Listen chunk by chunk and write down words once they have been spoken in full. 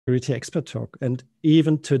Security Expert Talk. And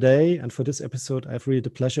even today, and for this episode, I have really the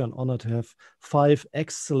pleasure and honor to have 5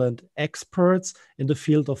 excellent experts in the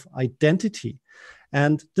field of identity.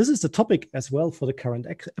 And this is the topic as well for the current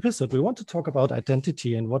episode. We want to talk about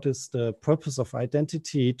identity and what is the purpose of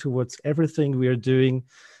identity towards everything we are doing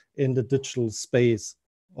in the digital space.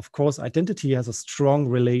 Of course, identity has a strong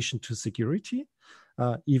relation to security,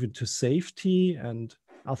 even to safety, and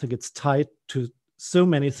I think it's tied to so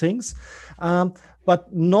many things.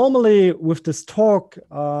 But normally with this talk,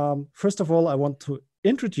 first of all, I want to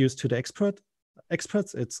introduce to the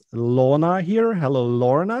experts. It's Lorna here. Hello,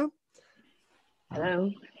 Lorna.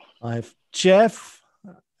 Hello. I have Jef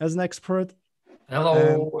as an expert.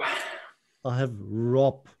 Hello. I have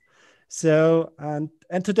Rob. So, and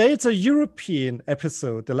today it's a European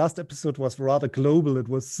episode. The last episode was rather global. It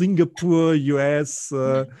was Singapore, US,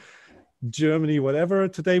 Germany, whatever.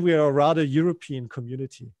 Today we are a rather European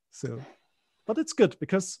community. So, but it's good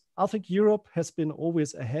because I think Europe has been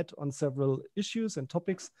always ahead on several issues and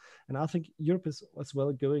topics. And I think Europe is as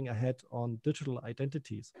well going ahead on digital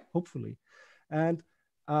identities, hopefully. And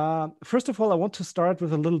first of all, I want to start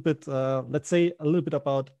with a little bit, let's say a little bit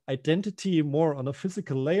about identity more on a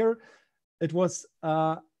physical layer. It was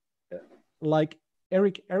like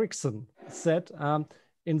Erik Erikson said,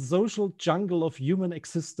 in social jungle of human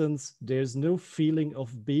existence, there's no feeling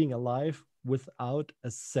of being alive without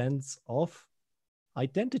a sense of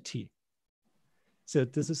identity. So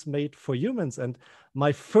this is made for humans. And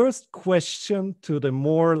my first question to the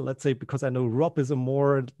more, let's say, because I know Rob is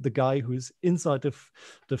the guy who's inside of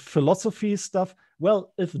the philosophy stuff.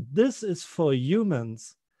 Well, if this is for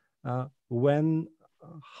humans,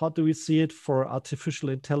 how do we see it for artificial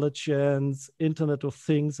intelligence, Internet of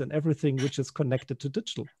Things, and everything which is connected to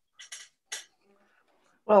digital?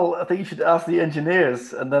 Well, I think you should ask the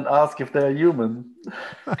engineers and then ask if they're human,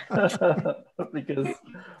 because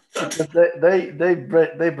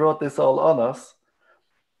they brought this all on us.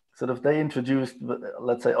 Sort of, they introduced,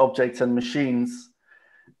 let's say, objects and machines,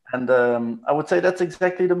 and I would say that's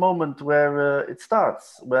exactly the moment where it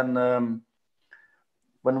starts,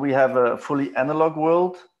 when we have a fully analog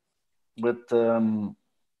world with and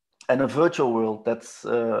a virtual world that's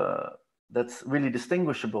really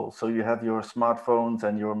distinguishable. So you have your smartphones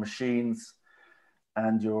and your machines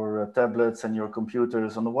and your tablets and your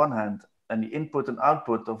computers on the one hand, and the input and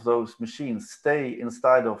output of those machines stay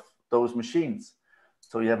inside of those machines.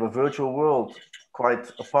 So you have a virtual world quite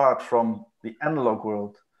apart from the analog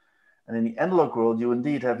world. And in the analog world, you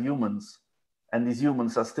indeed have humans, and these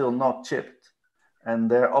humans are still not chipped, and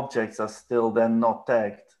their objects are still then not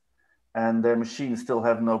tagged, and their machines still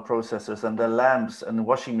have no processors, and their lamps and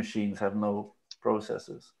washing machines have no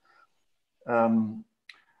processors.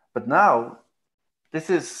 But now,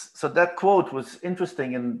 so that quote was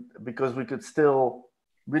interesting because we could still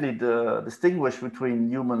really distinguish between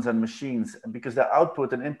humans and machines, because their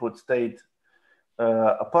output and input stayed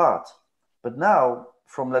apart. But now,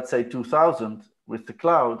 from let's say 2000, with the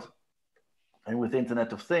cloud and with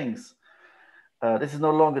Internet of Things, this is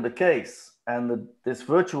no longer the case. And this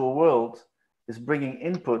virtual world is bringing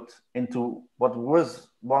input into what was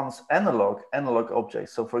once analog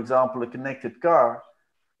objects. So for example, a connected car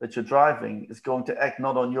that you're driving is going to act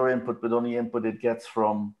not on your input, but on the input it gets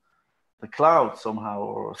from the cloud somehow,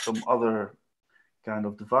 or some other kind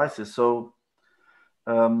of devices. So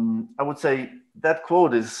I would say that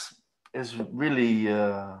quote is really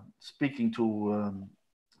speaking to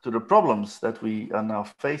the problems that we are now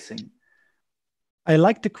facing. I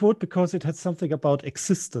like the quote because it had something about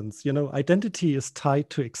existence. You know, identity is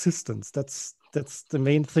tied to existence. That's the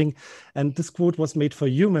main thing. And this quote was made for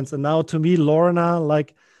humans. And now to me, Lorna,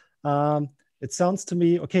 like, it sounds to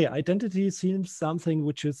me, okay, identity seems something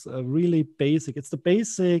which is really basic. It's the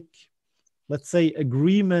basic, let's say,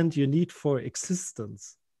 agreement you need for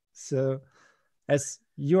existence. So as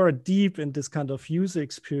you're deep in this kind of user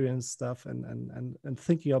experience stuff and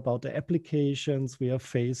thinking about the applications we are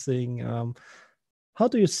facing, how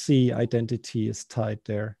do you see identity is tied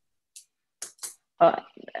there?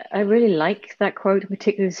 I really like that quote,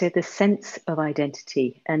 particularly said the sense of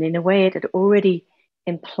identity. And in a way, it already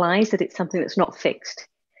implies that it's something that's not fixed.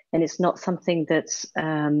 And it's not something that's,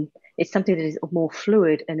 it's something that is more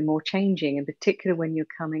fluid and more changing. In particular, when you're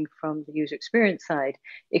coming from the user experience side,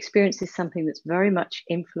 experience is something that's very much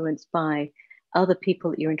influenced by other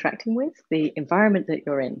people that you're interacting with, the environment that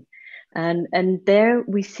you're in. And there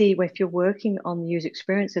we see, if you're working on the user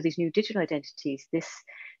experience of these new digital identities,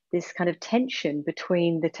 this kind of tension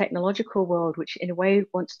between the technological world, which in a way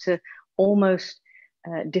wants to almost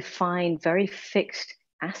define very fixed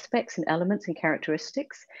aspects and elements and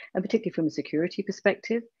characteristics, and particularly from a security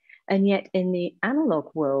perspective, And yet in the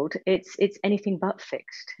analog world, it's anything but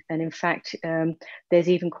fixed. And in fact, there's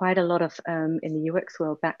even quite a lot of, in the UX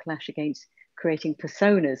world, backlash against creating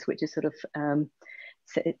personas, which is sort of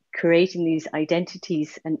creating these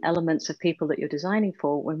identities and elements of people that you're designing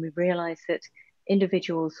for, when we realize that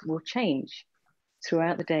individuals will change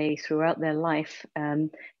throughout the day, throughout their life.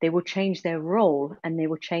 They will change their role and they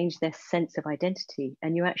will change their sense of identity.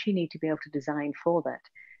 And you actually need to be able to design for that.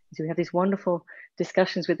 So we have these wonderful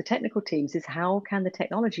discussions with the technical teams, is how can the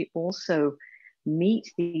technology also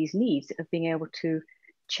meet these needs of being able to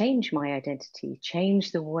change my identity,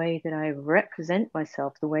 change the way that I represent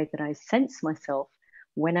myself, the way that I sense myself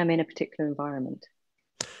when I'm in a particular environment.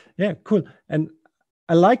 Yeah, cool. And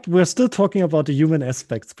we're still talking about the human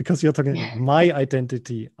aspects, because you're talking my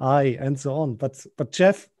identity, I, and so on. But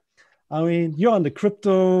Jef, I mean, you're on the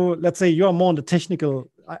crypto, let's say you're more on the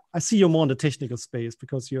technical, I see you're more in the technical space,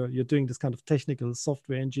 because you're doing this kind of technical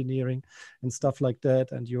software engineering and stuff like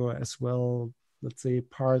that. And you're as well, let's say,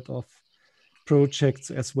 part of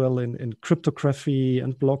projects as well in cryptography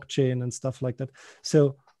and blockchain and stuff like that.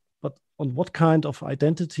 So, but on what kind of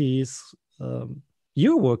identities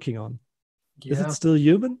you're working on? Yeah. Is it still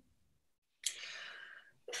human?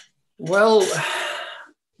 Well,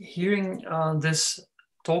 hearing this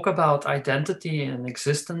talk about identity and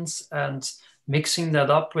existence and mixing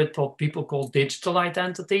that up with what people call digital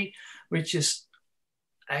identity, which is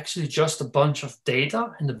actually just a bunch of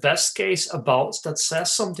data, in the best case that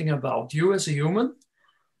says something about you as a human,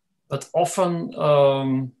 but often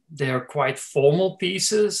they are quite formal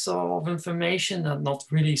pieces of information and not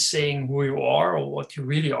really saying who you are or what you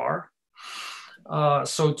really are.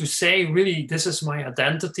 So to say, really, this is my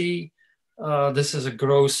identity, this is a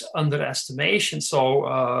gross underestimation.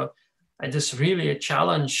 So it is really a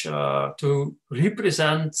challenge to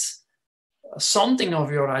represent something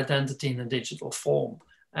of your identity in a digital form.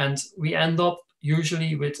 And we end up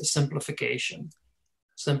usually with a simplification,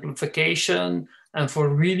 and for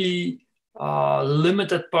really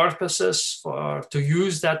limited purposes, to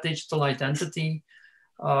use that digital identity,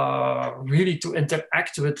 really to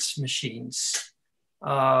interact with machines.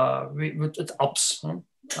 With apps,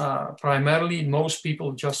 primarily most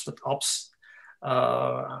people just with apps.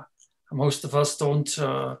 Most of us don't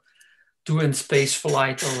do in space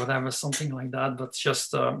flight or whatever, something like that, but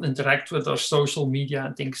just interact with our social media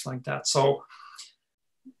and things like that. So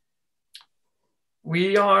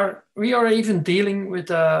we are even dealing with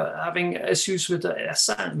having issues with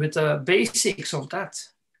the basics of that.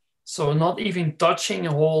 So not even touching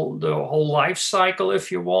the whole life cycle,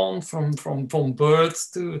 if you want, from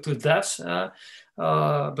birth to death,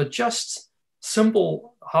 but just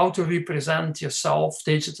simple how to represent yourself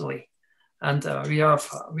digitally. And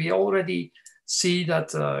we already see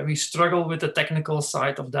that we struggle with the technical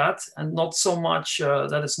side of that, and not so much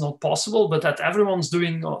that it's not possible, but that everyone's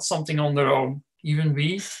doing something on their own. Even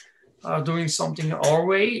we are doing something our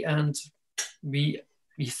way, and we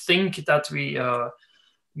think that we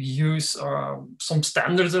use some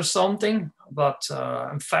standards or something, but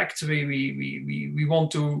in fact we want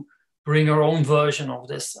to bring our own version of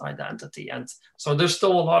this identity, and so there's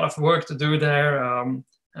still a lot of work to do there,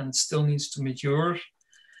 and still needs to mature,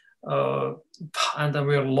 and then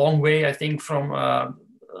we're a long way, I think, from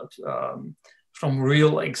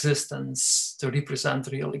real existence to represent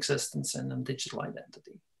real existence in a digital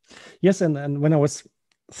identity. Yes, and when I was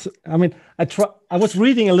I was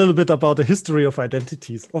reading a little bit about the history of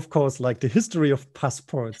identities, of course, like the history of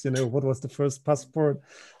passports. You know, what was the first passport?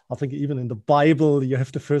 I think even in the Bible, you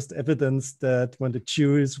have the first evidence that when the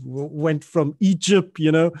Jews went from Egypt,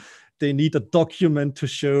 you know, they need a document to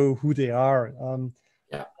show who they are.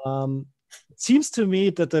 It seems to me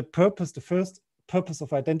that the first purpose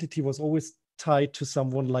of identity was always tied to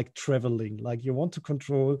someone like traveling, like you want to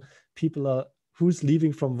control people who's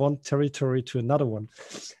leaving from one territory to another one.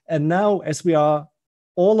 And now, as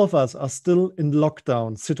all of us are still in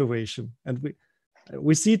lockdown situation, and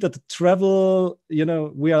we see that the travel, you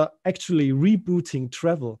know, we are actually rebooting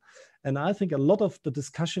travel. And I think a lot of the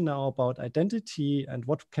discussion now about identity and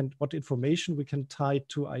what information we can tie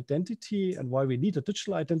to identity and why we need a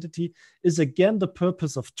digital identity is again the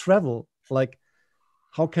purpose of travel. Like,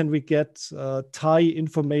 how can we tie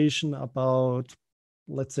information about,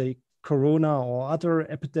 let's say, Corona or other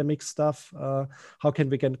epidemic stuff? How can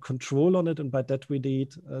we get control on it? And by that we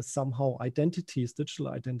need somehow identities, digital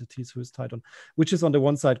identities, who is tied on, which is on the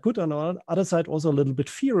one side good, and on the other side also a little bit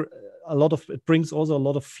fear. It brings also a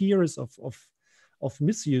lot of fears of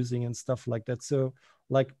misusing and stuff like that. So,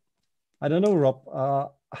 like, I don't know, Rob,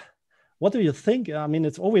 what do you think? I mean,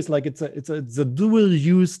 it's always like it's a dual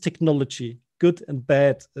use technology, good and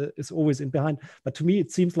bad is always in behind. But to me,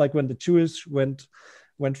 it seems like when the Jewish went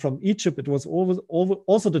from Egypt, it was always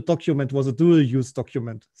also the document was a dual use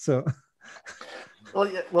document. So, well,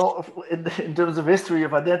 yeah, well, in terms of history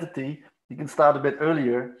of identity, you can start a bit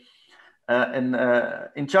earlier.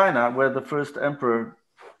 In China, where the first emperor,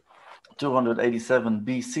 287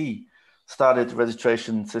 BC, started the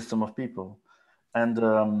registration system of people. And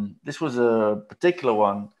this was a particular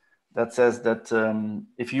one that says that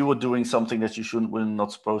if you were doing something that you were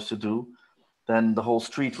not supposed to do, then the whole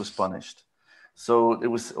street was punished. So it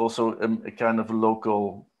was also a kind of a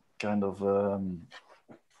local, kind of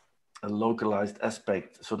a localized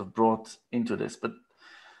aspect sort of brought into this. But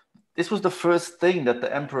this was the first thing that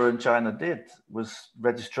the emperor in China did, was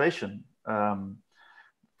registration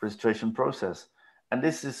process. And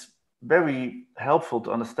this is very helpful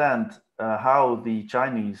to understand how the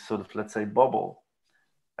Chinese sort of, let's say, bubble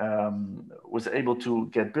was able to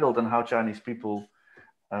get built, and how Chinese people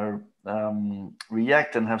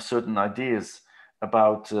react and have certain ideas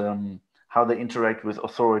about how they interact with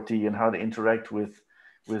authority, and how they interact with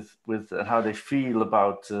how they feel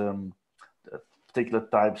about particular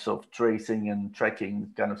types of tracing and tracking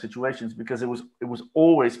kind of situations, because it was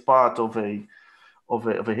always part of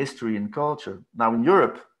a history and culture. Now in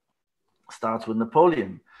Europe, starts with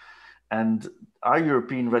Napoleon, and our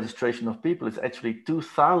European registration of people is actually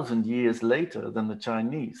 2,000 years later than the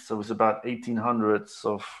Chinese. So it's about 1800s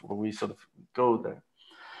of where we sort of go there,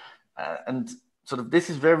 and sort of this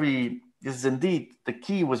is indeed the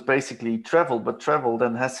key, was basically travel, but travel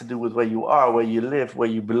then has to do with where you are, where you live, where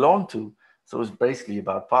you belong to. So it's basically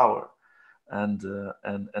about power and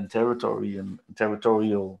territory and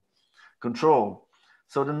territorial control.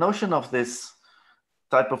 So the notion of this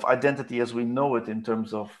type of identity as we know it in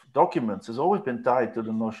terms of documents has always been tied to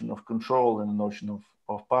the notion of control and the notion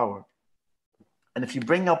of power. And if you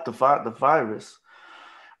bring up the virus,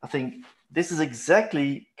 I think this is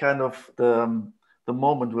exactly kind of the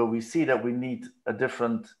moment where we see that we need a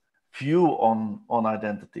different view on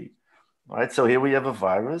identity, right? So here we have a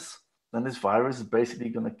virus, and this virus is basically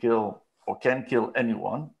going to kill or can kill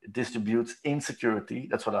anyone. It distributes insecurity.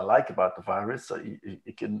 That's what I like about the virus. So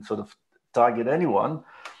it can sort of target anyone.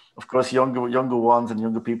 Of course, younger ones and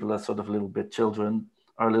younger people are sort of a little bit, children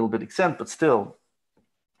are a little bit exempt, but still.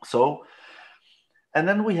 So, and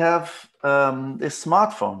then we have this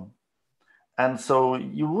smartphone. And so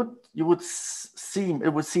it would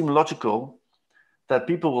seem logical that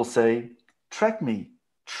people will say, track me,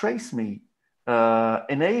 trace me,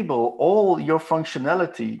 enable all your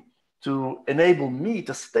functionality to enable me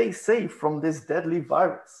to stay safe from this deadly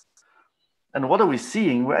virus. And what are we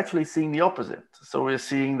seeing? We're actually seeing the opposite. So we're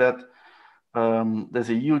seeing that there's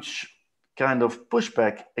a huge kind of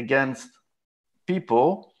pushback against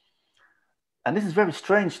people. And this is very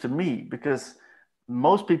strange to me, because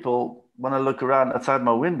most people, when I look around outside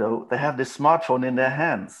my window, they have this smartphone in their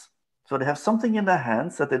hands. So they have something in their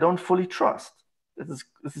hands that they don't fully trust.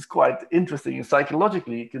 This is quite interesting. And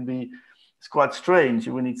psychologically, it's quite strange.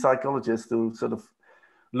 We need psychologists to sort of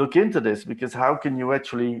look into this, because how can you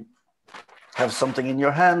actually have something in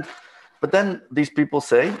your hand? But then these people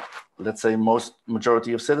say, let's say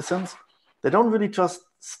majority of citizens, they don't really trust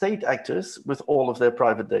state actors with all of their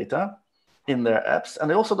private data in their apps. And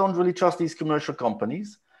they also don't really trust these commercial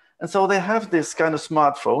companies. And so they have this kind of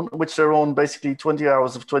smartphone, which they're on basically 20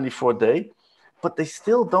 hours of 24 day, but they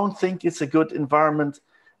still don't think it's a good environment,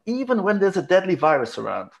 even when there's a deadly virus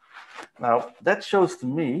around. Now, that shows to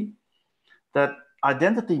me that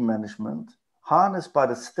identity management harnessed by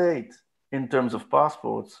the state in terms of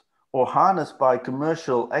passports, or harnessed by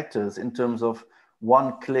commercial actors in terms of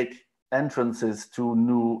one-click entrances to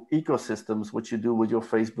new ecosystems, which you do with your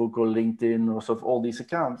Facebook or LinkedIn or sort of all these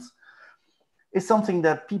accounts, is something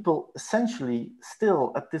that people essentially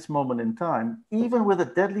still at this moment in time, even with a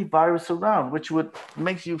deadly virus around, which would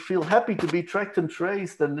make you feel happy to be tracked and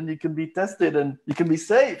traced, and then you can be tested and you can be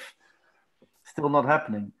safe, still not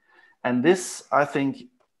happening. And this, I think,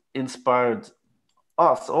 inspired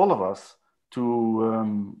us, all of us,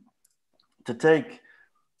 to take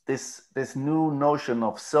this new notion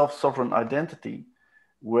of self-sovereign identity,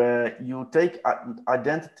 where you take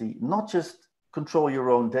identity, not just control your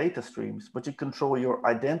own data streams, but you control your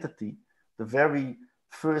identity, the very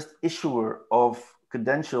first issuer of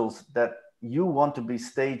credentials that you want to be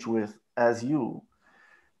staged with as you,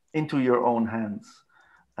 into your own hands.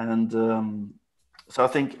 And so I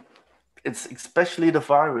think it's especially the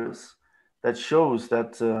virus that shows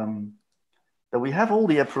that that we have all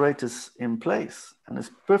the apparatus in place, and it's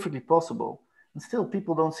perfectly possible, and still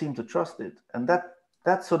people don't seem to trust it. And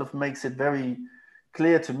that sort of makes it very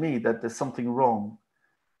clear to me that there's something wrong.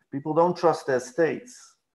 people don't trust their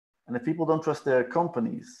states, and if people don't trust their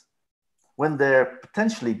companies, when they're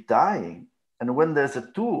potentially dying, and when there's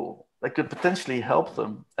a tool that could potentially help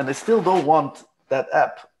them, and they still don't want that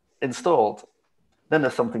app installed, then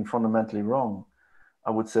there's something fundamentally wrong,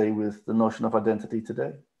 I would say, with the notion of identity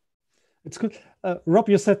today. It's good. Rob,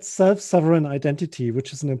 you said self-sovereign identity,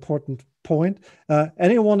 which is an important point.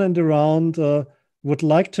 Anyone in the round would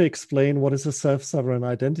like to explain what is a self-sovereign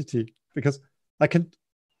identity? Because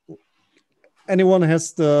anyone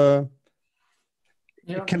has can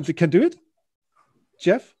do it?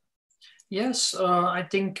 Jef? Yes, I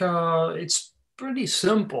think it's pretty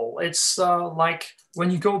simple. It's like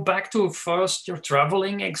when you go back to first your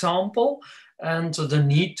traveling example, and the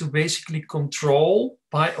need to basically control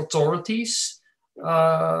by authorities,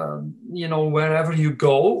 wherever you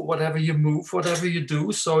go, whatever you move, whatever you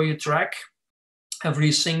do. So you track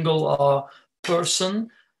every single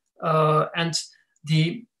person, and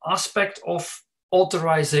the aspect of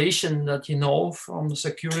authorization that you know from the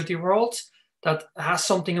security world that has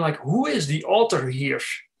something like, who is the author here?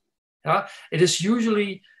 Yeah, it is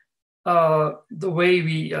usually the way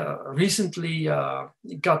we recently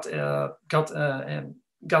got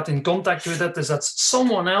in contact with it is that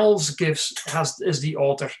someone else is the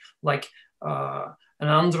author, like an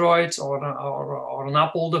Android or an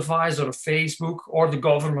Apple device or a Facebook or the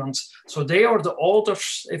government. So they are the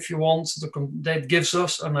authors, if you want, that gives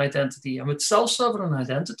us an identity. And with self-sovereign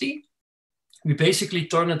identity, we basically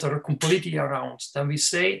turn it completely around. Then we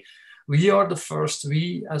say, we are the first,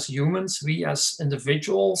 we as humans, we as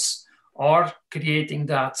individuals are creating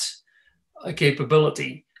that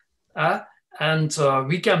capability. And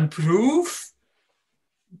we can prove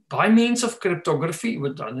by means of cryptography,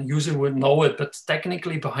 the user would know it, but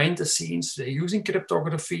technically behind the scenes, they're using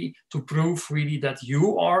cryptography to prove really that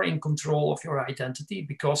you are in control of your identity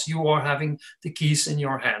because you are having the keys in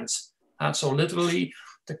your hands. And so literally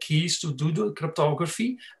the keys to do the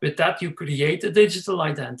cryptography. With that, you create the digital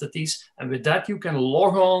identities. And with that, you can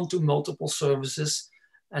log on to multiple services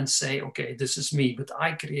and say, okay, this is me, but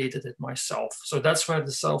I created it myself. So that's where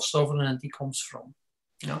the self-sovereignty comes from.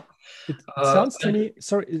 Yeah. It sounds to me,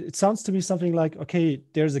 sorry, it sounds to me something like, okay,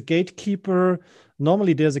 there's a gatekeeper.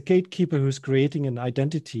 Normally there's a gatekeeper who's creating an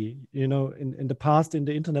identity. You know, in the past, in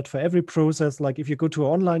the internet, for every process, like if you go to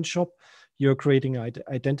an online shop, you're creating an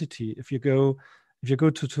identity. If you go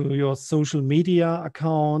to your social media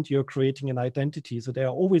account, you're creating an identity. So there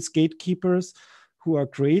are always gatekeepers who are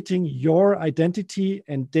creating your identity,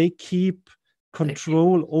 and they keep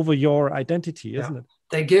control over your identity, isn't it?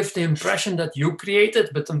 They give the impression that you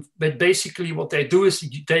created, but basically what they do is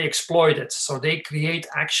they exploit it. So they create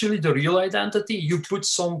actually the real identity. You put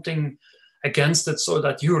something against it so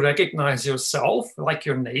that you recognize yourself, like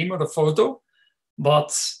your name or a photo,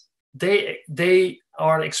 but they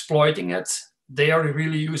are exploiting it. They are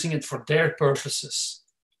really using it for their purposes,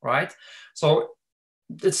 right? So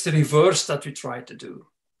it's the reverse that we try to do.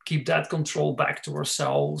 Keep that control back to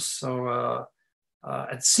ourselves. So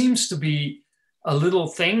it seems to be a little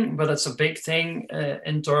thing, but it's a big thing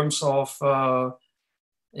in terms of how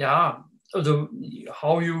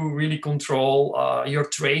you really control your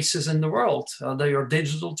traces in the world, your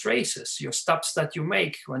digital traces, your steps that you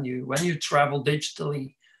make when you travel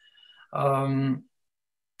digitally. On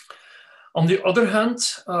the other hand,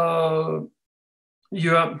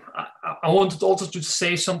 I wanted also to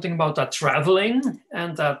say something about that traveling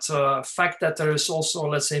and that fact that there is also,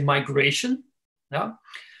 let's say, migration. Yeah.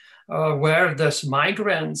 Where there's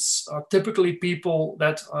migrants are typically people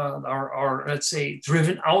that are, let's say,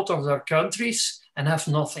 driven out of their countries and have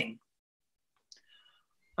nothing.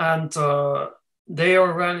 And they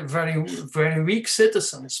are very, very, very weak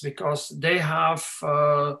citizens because they are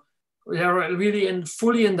really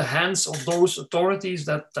fully in the hands of those authorities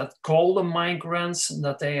that call them migrants and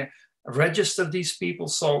that they register these people.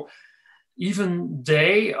 So even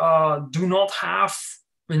they do not have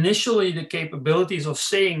initially the capabilities of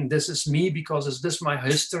saying this is me because is this my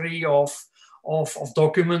history of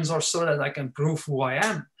documents or so that I can prove who I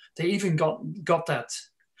am. They even got that.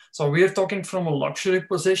 So we're talking from a luxury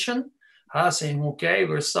position, saying, okay,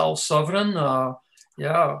 we're self-sovereign.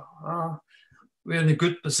 We're in a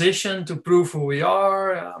good position to prove who we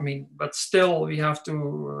are. I mean, but still we have to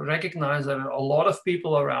recognize that a lot of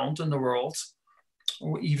people around in the world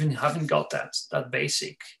who even haven't got that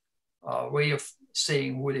basic way of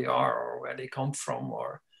saying who they are or where they come from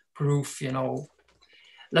or proof,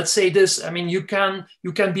 Let's say this, I mean, you can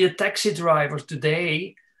be a taxi driver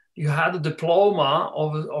today. You had a diploma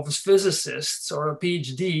of a physicist or a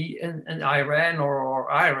PhD in Iran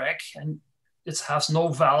or Iraq, and it has no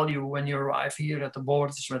value when you arrive here at the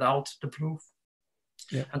borders without the proof.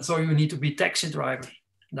 Yeah. And so you need to be taxi driver.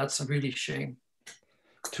 That's a really shame.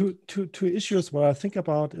 Two issues what I think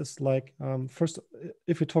about is like, first,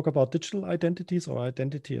 if we talk about digital identities or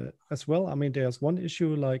identity as well, I mean, there's one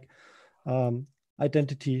issue like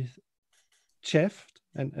identity theft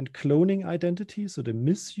and cloning identity, so the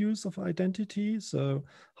misuse of identity. So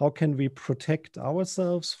how can we protect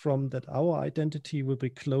ourselves from that our identity will be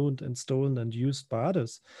cloned and stolen and used by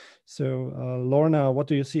others? So Lorna, what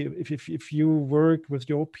do you see if you work with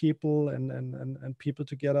your people and people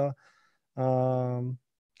together?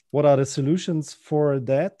 What are the solutions for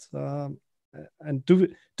that? And do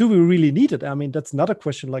we really need it? I mean, that's another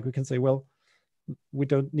question. Like we can say, well, we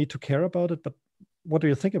don't need to care about it, but what do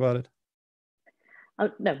you think about it? Oh,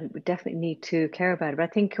 no, we definitely need to care about it. But I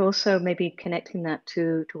think also maybe connecting that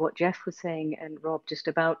to what Jef was saying and Rob just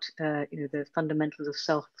about the fundamentals of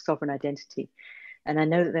sovereign identity. And I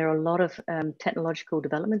know that there are a lot of technological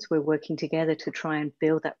developments. We're working together to try and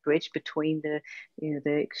build that bridge between the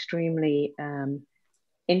extremely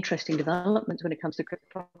interesting developments when it comes to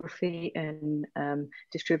cryptography and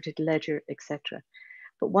distributed ledger, etc.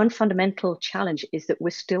 But one fundamental challenge is that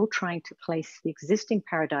we're still trying to place the existing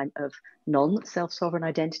paradigm of non-self-sovereign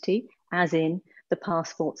identity, as in the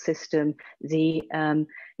passport system, the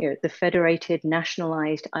federated,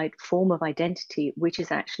 nationalized form of identity, which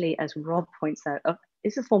is actually, as Rob points out,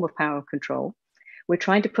 is a form of power and control. We're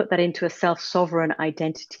trying to put that into a self-sovereign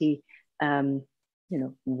identity,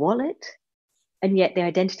 wallet. And yet the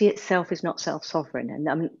identity itself is not self-sovereign. And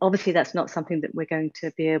I mean, obviously that's not something that we're going to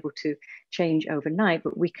be able to change overnight,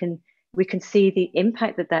 but we can see the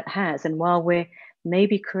impact that has. And while we're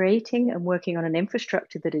maybe creating and working on an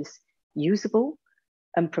infrastructure that is usable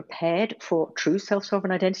and prepared for true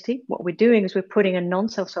self-sovereign identity, what we're doing is we're putting a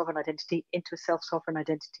non-self-sovereign identity into a self-sovereign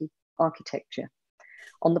identity architecture.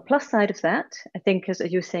 On the plus side of that, I think, as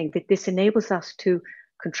you were saying, that this enables us to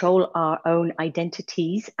control our own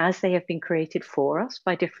identities as they have been created for us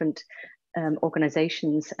by different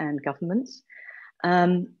organizations and governments.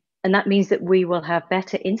 And that means that we will have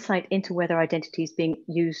better insight into whether identity is being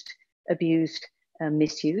used, abused,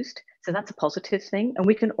 misused. So that's a positive thing. And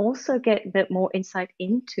we can also get a bit more insight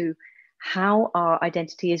into how our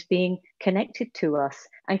identity is being connected to us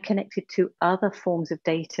and connected to other forms of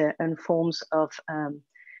data and forms of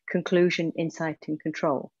conclusion, insight, and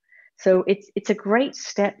control. So it's a great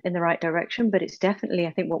step in the right direction, but it's definitely,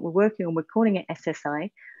 I think, what we're working on. We're calling it SSI,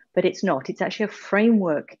 but it's not. It's actually a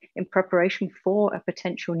framework in preparation for a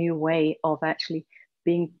potential new way of actually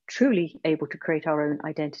being truly able to create our own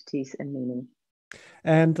identities and meaning.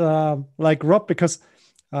 And like Rob, because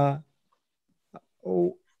what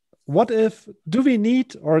if, do we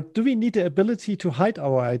need the ability to hide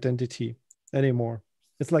our identity anymore?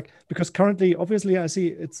 It's like, because currently, obviously, I see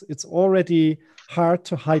it's already hard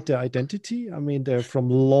to hide their identity. I mean, they're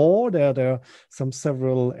from law. There are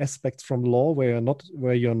several aspects from law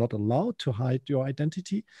where you're not allowed to hide your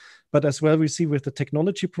identity. But as well, we see with the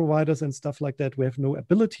technology providers and stuff like that, we have no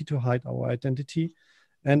ability to hide our identity.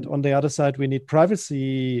 And on the other side, we need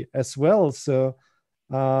privacy as well. So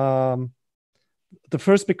the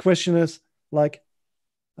first big question is like,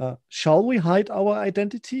 shall we hide our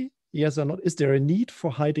identity? Yes or not? Is there a need for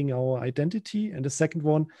hiding our identity? And the second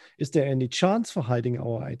one, is there any chance for hiding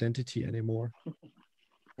our identity anymore?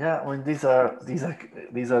 Yeah, I mean, these are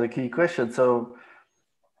the key questions. So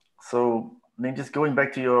I mean, just going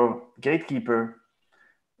back to your gatekeeper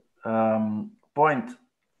point.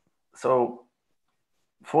 So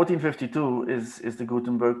 1452 is the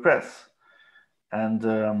Gutenberg press, and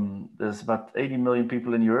there's about 80 million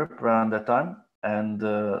people in Europe around that time, and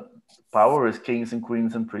power is kings and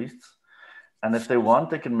queens and priests, and if they want,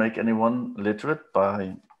 they can make anyone literate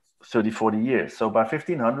by 30-40 years. So by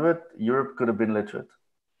 1500, Europe could have been literate.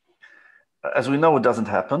 As we know, it doesn't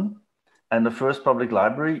happen, and the first public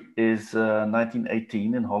library is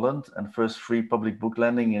 1918 in Holland, and the first free public book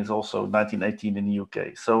lending is also 1918 in the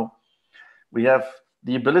UK. So we have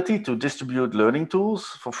the ability to distribute learning tools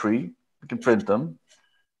for free. We can print them,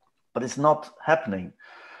 but it's not happening.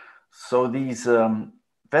 So these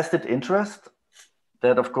vested interests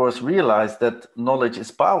that, of course, realize that knowledge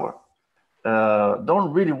is power,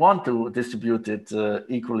 don't really want to distribute it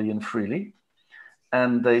equally and freely.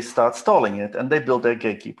 And they start stalling it, and they build their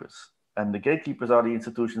gatekeepers. And the gatekeepers are the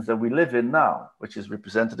institutions that we live in now, which is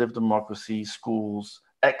representative democracy, schools,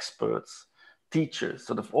 experts, teachers.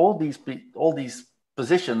 Sort of all these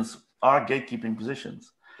positions are gatekeeping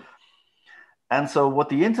positions. And so what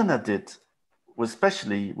the internet did was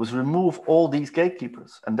remove all these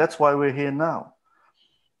gatekeepers. And that's why we're here now.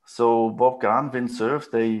 So Bob Kahn, Vint Cerf,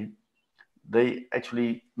 they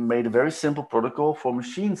actually made a very simple protocol for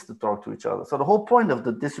machines to talk to each other. So the whole point of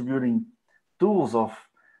the distributing tools of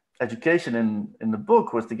education in the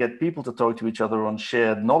book was to get people to talk to each other on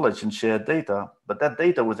shared knowledge and shared data, but that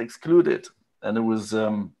data was excluded. And it was,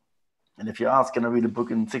 and if you ask, can I read a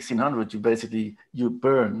book in 1600, you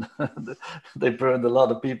burn. They burned a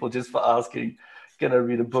lot of people just for asking, can I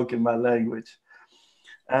read a book in my language?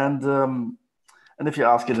 And if you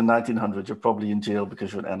ask it in 1900, you're probably in jail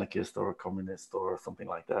because you're an anarchist or a communist or something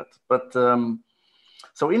like that. But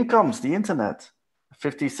so in comes the internet,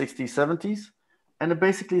 50s, 60s, 70s, and it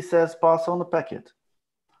basically says pass on the packet.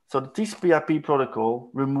 So the TCP/IP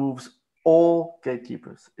protocol removes all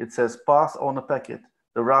gatekeepers. It says pass on a packet.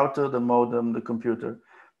 The router, the modem, the computer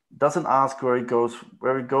doesn't ask where it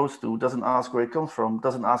goes to, doesn't ask where it comes from,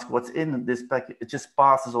 doesn't ask what's in this packet. It just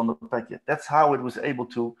passes on the packet. That's how it was able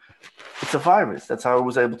to, it's a virus. That's how it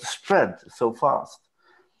was able to spread so fast.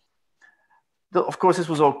 Of course, this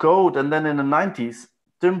was all code. And then in the 90s,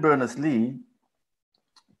 Tim Berners-Lee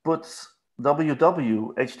puts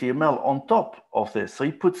HTML on top of this. So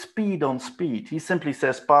he puts speed on speed. He simply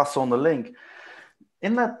says, pass on the link.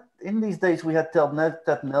 In these days, we had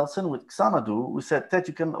Ted Nelson with Xanadu, who said,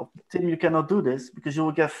 Tim, you cannot do this because you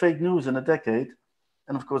will get fake news in a decade.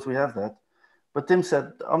 And of course we have that. But Tim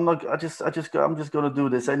said, I'm just going to do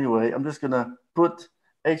this anyway. I'm just going to put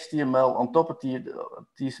HTML on top of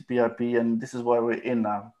TCP/IP, and this is where we're in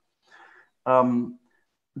now.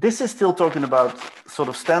 This is still talking about sort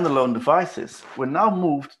of standalone devices. We're now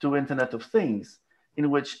moved to Internet of Things, in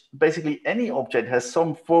which basically any object has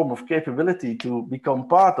some form of capability to become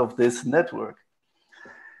part of this network.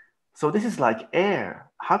 So this is like air.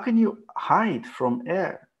 How can you hide from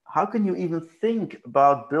air? How can you even think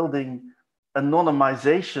about building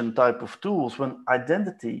anonymization type of tools when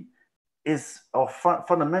identity is, or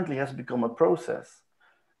fundamentally has become a process?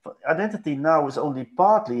 Identity now is only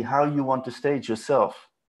partly how you want to stage yourself.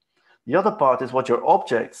 The other part is what your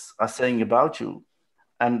objects are saying about you.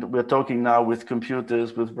 And we're talking now with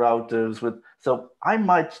computers, with routers, so I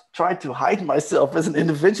might try to hide myself as an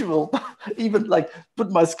individual, even like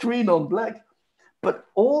put my screen on black, but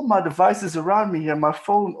all my devices around me and my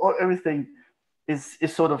phone or everything is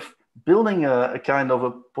sort of building a kind of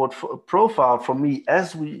a profile for me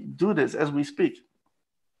as we do this, as we speak.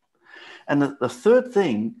 And the third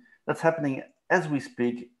thing that's happening as we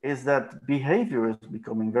speak is that behavior is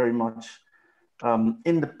becoming very much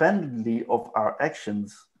independently of our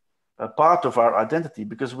actions, a part of our identity,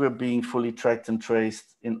 because we're being fully tracked and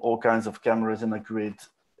traced in all kinds of cameras in a grid,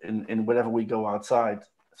 in wherever we go outside,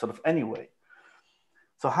 sort of anyway.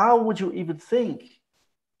 So how would you even think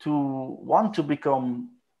to want to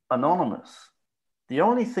become anonymous? The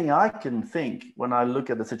only thing I can think when I look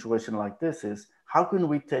at a situation like this is, how can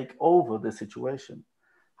we take over the situation?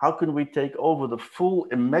 How can we take over the full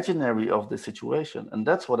imaginary of the situation? And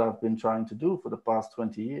that's what I've been trying to do for the past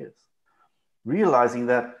 20 years. Realizing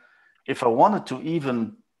that if I wanted to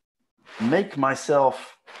even make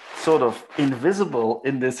myself sort of invisible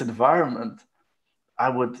in this environment,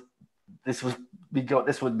 this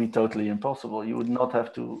would be totally impossible. You would not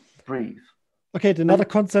have to breathe. Okay, another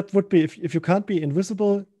concept would be, if you can't be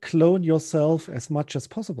invisible, clone yourself as much as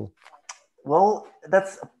possible. Well,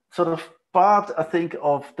 that's sort of part, I think,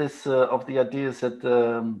 of this of the ideas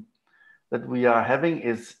that we are having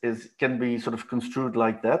can be sort of construed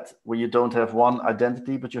like that, where you don't have one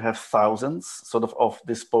identity, but you have thousands sort of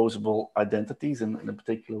disposable identities in a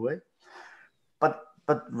particular way.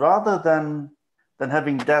 But rather than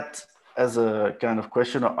having that as a kind of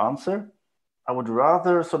question or answer, I would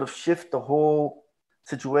rather sort of shift the whole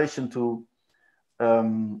situation to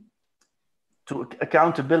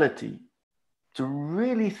accountability, to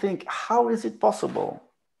really think, how is it possible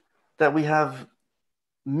that we have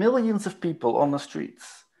millions of people on the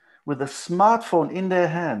streets with a smartphone in their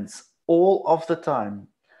hands all of the time,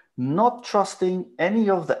 not trusting any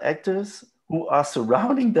of the actors who are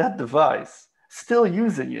surrounding that device, still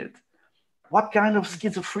using it? What kind of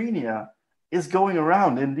schizophrenia is going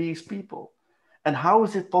around in these people? And how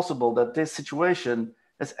is it possible that this situation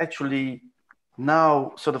is actually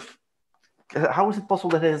now sort of, how is it possible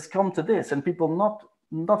that it has come to this and people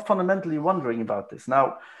not fundamentally wondering about this?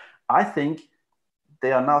 Now, I think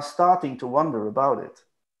they are now starting to wonder about it.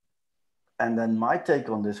 And then my take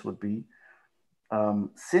on this would be,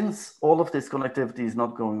 since all of this connectivity is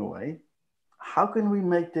not going away, how can we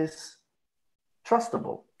make this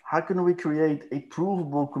trustable? How can we create a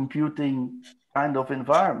provable computing kind of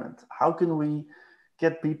environment? How can we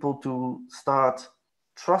get people to start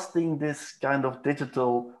trusting this kind of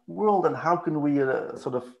digital world? And how can we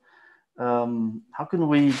how can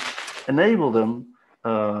we enable them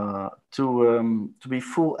to be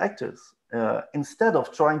full actors, instead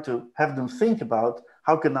of trying to have them think about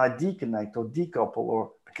how can I deconnect or decouple,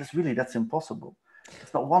 or because really that's impossible.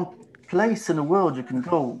 There's not one place in the world you can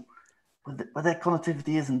go where that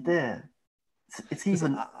connectivity isn't there. It's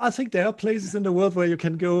even. I think there are places in the world where you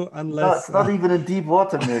can go unless. No, it's not even in deep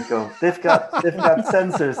water, Mirko. They've got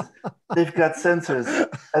sensors. They've got sensors.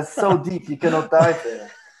 It's so deep you cannot dive there.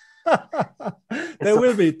 There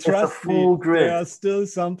will be. Trust me. Grid. There are still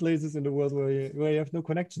some places in the world where you have no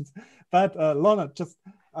connections. But Lorna, just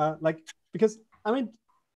because I mean,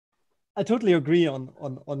 I totally agree on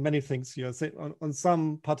many things you say. On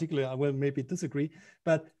some particular, I will maybe disagree,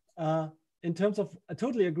 but. In terms of, I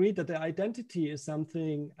totally agree that the identity is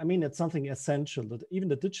something, I mean, it's something essential, that even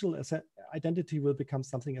the digital identity will become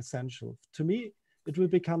something essential. To me, it will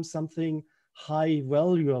become something high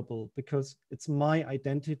valuable because it's my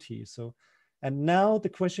identity. So, and now the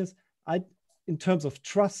question is, in terms of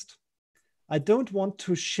trust, I don't want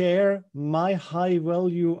to share my high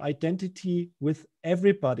value identity with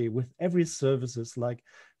everybody, with every services. Like,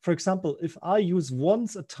 for example, if I use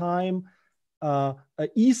once a time, an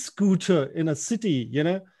e-scooter in a city, you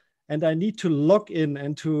know, and I need to log in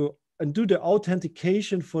and do the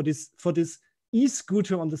authentication for this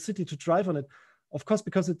e-scooter on the city to drive on it. Of course,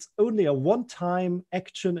 because it's only a one-time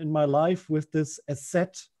action in my life with this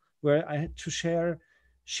asset where I had to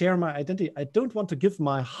share my identity. I don't want to give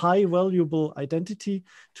my high valuable identity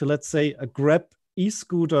to, let's say, a Grab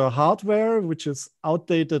e-scooter hardware, which is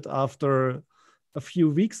outdated after a few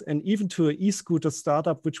weeks, and even to an e-scooter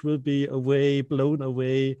startup, which will be blown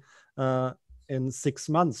away in 6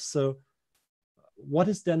 months. So what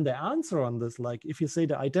is then the answer on this? Like, if you say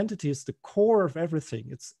the identity is the core of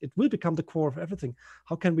everything, it will become the core of everything.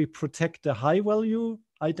 How can we protect the high value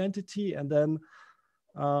identity? And then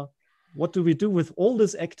what do we do with all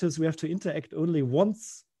these actors we have to interact only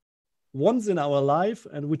once in our life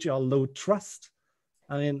and which are low trust?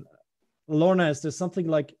 I mean, Lorna, is there something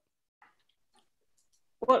like,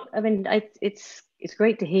 well, I mean, it's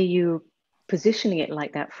great to hear you positioning it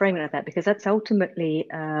like that, framing it like that, because that's ultimately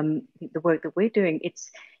the work that we're doing.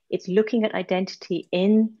 It's looking at identity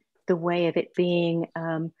in the way of it being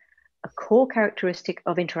a core characteristic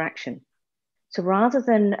of interaction. So rather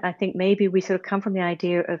than, I think maybe we sort of come from the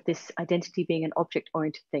idea of this identity being an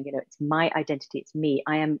object-oriented thing, you know, it's my identity, it's me,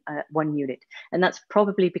 I am one unit. And that's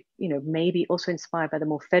probably, you know, maybe also inspired by the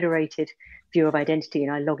more federated view of identity.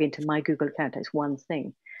 And I log into my Google account as one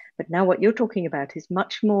thing. But now what you're talking about is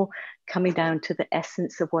much more coming down to the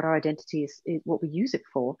essence of what our identity is what we use it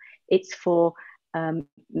for. It's for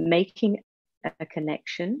making a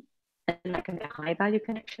connection. And that can be a high value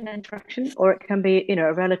connection and interaction, or it can be, you know,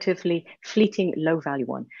 a relatively fleeting low value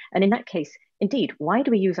one. And in that case, indeed, why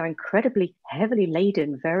do we use our incredibly heavily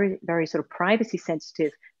laden, very, very sort of privacy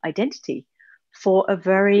sensitive identity for a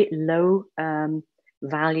very low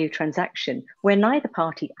value transaction where neither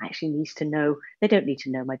party actually needs to know? They don't need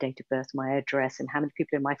to know my date of birth, my address, and how many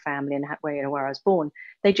people in my family and where I was born.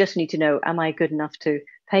 They just need to know, am I good enough to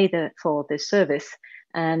pay for this service?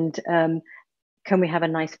 And can we have a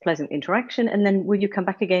nice, pleasant interaction? And then will you come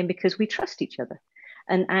back again because we trust each other?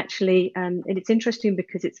 And actually, and it's interesting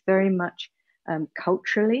because it's very much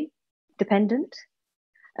culturally dependent.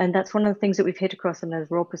 And that's one of the things that we've hit across. And as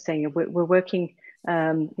Rob was saying, we're working,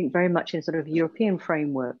 I think, very much in sort of European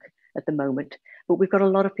framework at the moment. But we've got a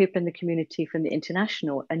lot of people in the community from the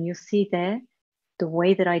international. And you'll see there the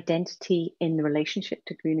way that identity in the relationship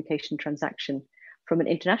to communication transaction from an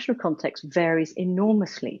international context varies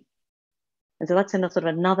enormously. And so that's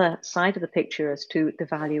another side of the picture as to the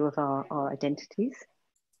value of our identities.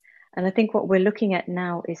 And I think what we're looking at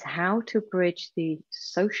now is how to bridge the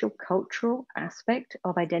social cultural aspect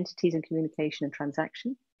of identities and communication and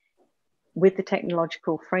transaction with the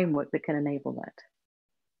technological framework that can enable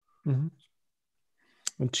that. Mm-hmm.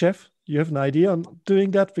 And Jef, you have an idea on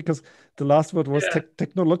doing that? Because the last word was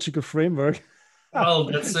technological framework. Well,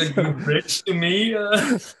 that's a good bridge to me.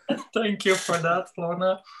 Thank you for that,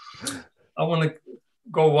 Lorna. I want to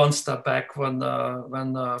go one step back when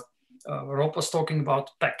Rob was talking about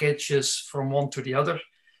packages from one to the other,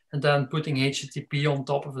 and then putting HTTP on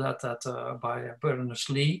top of that by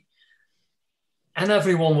Berners-Lee. And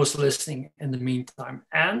everyone was listening in the meantime.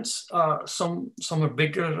 And some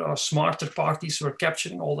bigger, smarter parties were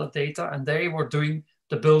capturing all the data, and they were doing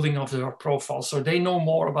the building of their profile. So they know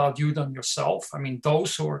more about you than yourself. I mean,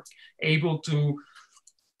 those who are able to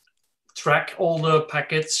track all the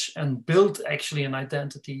packets and build actually an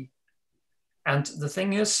identity. And the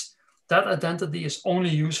thing is, that identity is only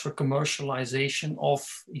used for commercialization of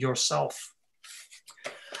yourself.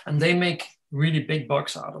 And they make really big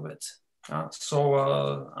bucks out of it.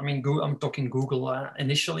 I mean, I'm talking Google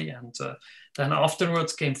initially, and then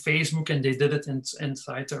afterwards came Facebook, and they did it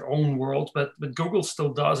inside their own world. But Google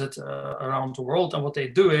still does it around the world. And what they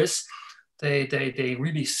do is they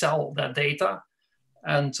really sell that data.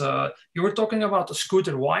 And you were talking about the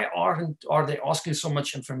scooter. Why are they asking so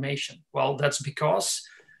much information? Well, that's because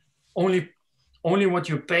only what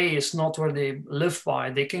you pay is not where they live by.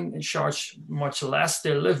 They can charge much less.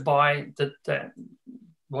 They live by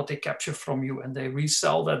what they capture from you, and they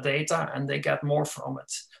resell that data and they get more from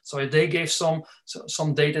it. So if they gave some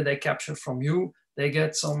data they captured from you, they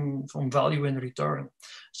get some value in return.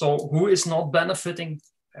 So who is not benefiting?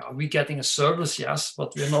 Are we getting a service? Yes,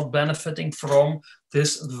 but we're not benefiting from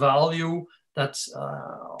this value that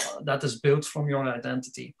is built from your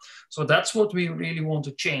identity. So that's what we really want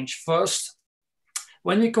to change. First,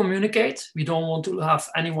 when we communicate, we don't want to have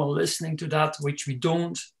anyone listening to that which we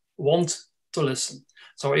don't want to listen.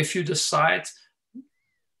 So if you decide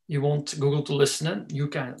you want Google to listen in, you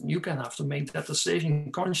can have to make that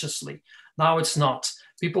decision consciously. Now it's not.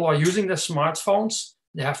 People are using their smartphones.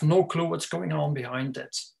 They have no clue what's going on behind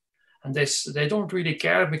it. And they don't really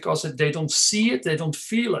care because they don't see it, they don't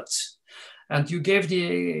feel it. And you gave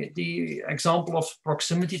the example of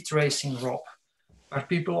proximity tracing, Rob, where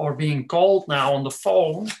people are being called now on the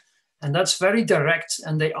phone, and that's very direct.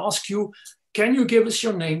 And they ask you, can you give us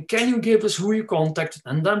your name? Can you give us who you contacted?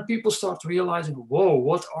 And then people start realizing, whoa,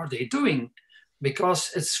 what are they doing?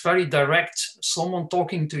 Because it's very direct, someone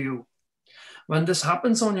talking to you. When this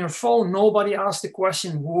happens on your phone, nobody asks the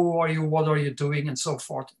question, who are you, what are you doing, and so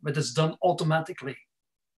forth, but it's done automatically.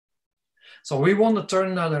 So we want to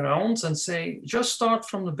turn that around and say, just start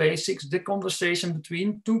from the basics, the conversation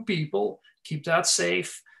between two people, keep that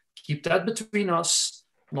safe, keep that between us.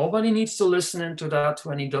 Nobody needs to listen into that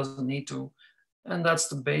when he doesn't need to. And that's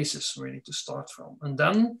the basis really to start from. And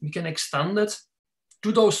then we can extend it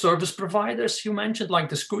to those service providers you mentioned, like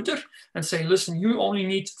the scooter, and say, listen, you only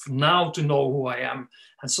need now to know who I am.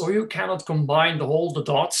 And so you cannot combine the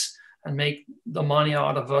dots and make the money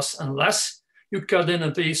out of us unless you cut in a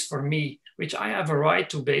piece for me, which I have a right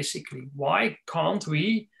to basically. Why can't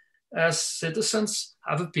we, as citizens,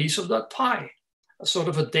 have a piece of that pie? A sort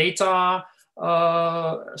of a data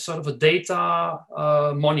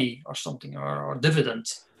money or something, or dividend.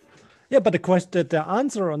 Yeah, but the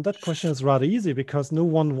answer on that question is rather easy, because no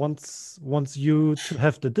one wants you to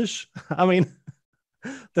have the dish. I mean,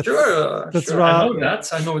 sure. I know that.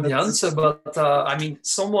 I know the answer, but I mean,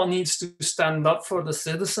 someone needs to stand up for the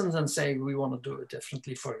citizens and say, we want to do it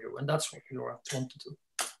differently for you, and that's what we want to do.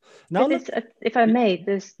 Now, if I may,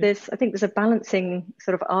 I think there's a balancing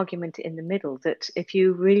sort of argument in the middle, that if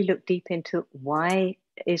you really look deep into why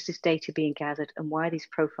is this data being gathered and why are these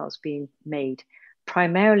profiles being made,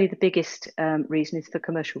 primarily the biggest reason is for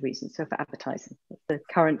commercial reasons, so for advertising, the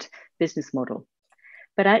current business model.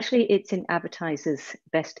 But actually it's in advertisers'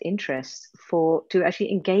 best interests to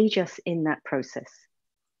actually engage us in that process.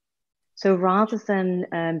 So rather than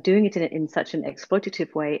doing it in such an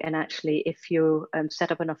exploitative way, and actually if you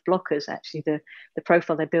set up enough blockers, actually the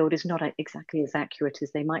profile they build is not exactly as accurate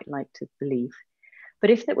as they might like to believe.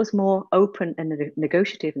 But if it was more open and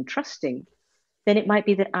negotiative and trusting, then it might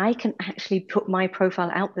be that I can actually put my profile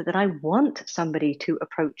out there, that I want somebody to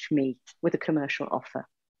approach me with a commercial offer.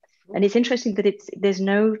 And it's interesting that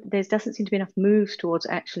there doesn't seem to be enough moves towards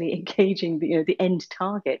actually engaging the end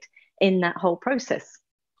target in that whole process.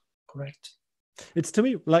 Correct. It's, to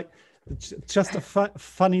me, like just a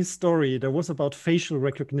funny story. There was about facial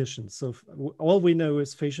recognition. So all we know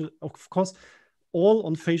is facial. Of course, all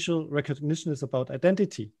on facial recognition is about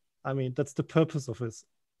identity. I mean, that's the purpose of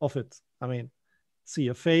it. I mean, see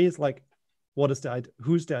a face, like who's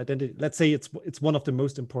the identity? Let's say it's one of the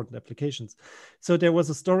most important applications. So there was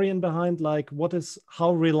a story in behind, like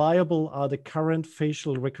how reliable are the current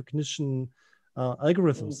facial recognition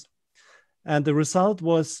algorithms? And the result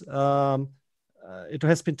was it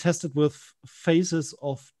has been tested with faces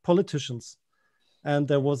of politicians, and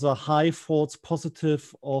there was a high false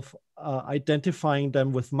positive of identifying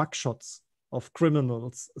them with mugshots of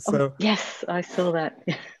criminals. So yes, I saw that.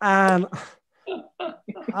 And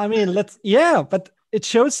I mean, but it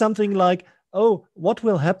shows something like, oh, what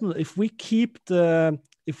will happen if we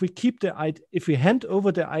hand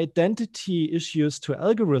over the identity issues to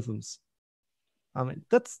algorithms? I mean,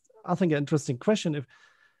 that's, I think, an interesting question. If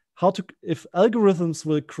algorithms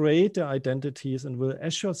will create the identities and will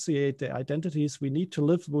associate the identities, we need to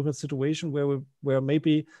live with a situation where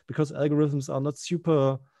maybe, because algorithms are not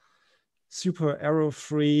super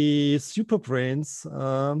error-free super brains,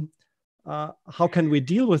 how can we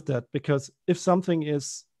deal with that? Because if something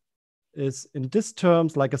is is in this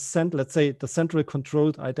terms like let's say the central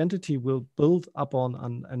controlled identity will build upon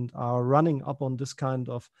and are running upon this kind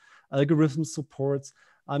of algorithm supports.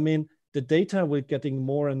 I mean, the data will getting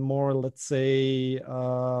more and more, let's say,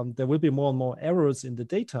 there will be more and more errors in the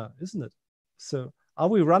data, isn't it? So are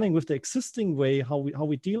we running with the existing way, how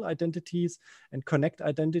we deal identities and connect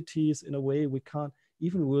identities in a way we can't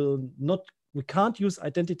use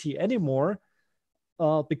identity anymore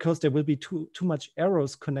because there will be too much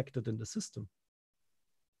errors connected in the system?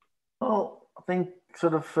 Well, I think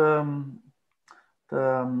sort of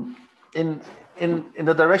in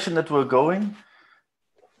the direction that we're going,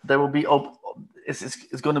 there will be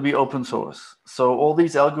it's going to be open source. So all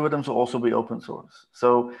these algorithms will also be open source.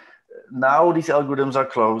 So now these algorithms are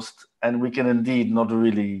closed, and we can indeed not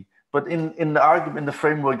really. But in the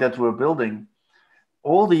framework that we're building,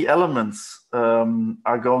 all the elements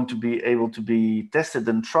are going to be able to be tested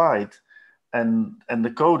and tried, and the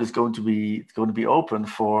code is going to be open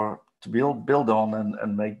to build on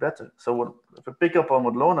and make better. So if I pick up on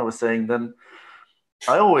what Lorna was saying, then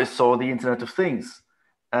I always saw the Internet of Things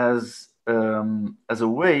as a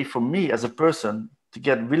way for me as a person to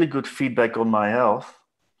get really good feedback on my health,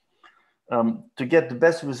 to get the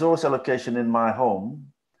best resource allocation in my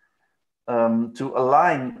home, to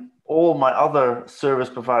align all my other service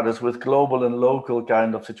providers with global and local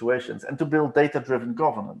kind of situations, and to build data-driven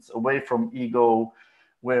governance away from ego,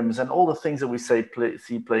 whims, and all the things that we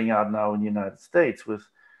see playing out now in the United States with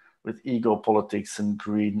ego politics and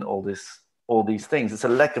greed and all these things. It's a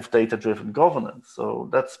lack of data-driven governance. So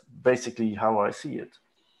that's basically how I see it.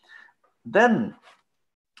 Then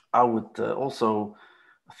I would also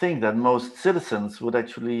think that most citizens would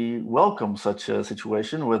actually welcome such a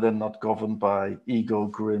situation where they're not governed by ego,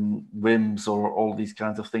 whims, or all these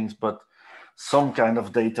kinds of things, but some kind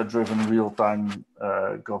of data-driven real-time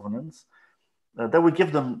governance that would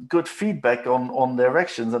give them good feedback on their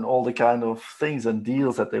actions and all the kind of things and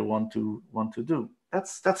deals that they want to do.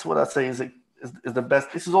 That's what I say is the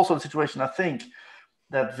best. This is also the situation I think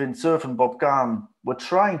that Vint Cerf and Bob Kahn were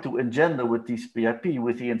trying to engender with TCP/IP,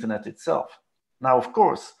 with the internet itself. Now, of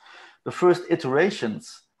course, the first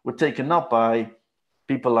iterations were taken up by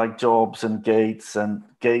people like Jobs and Gates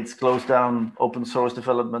closed down open source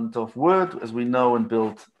development of Word, as we know, and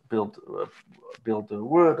built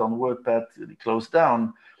Word on WordPad. He closed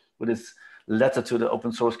down with his letter to the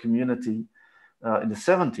open source community in the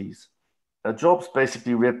 70s. Jobs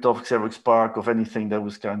basically ripped off Xerox PARC of anything that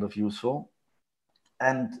was kind of useful.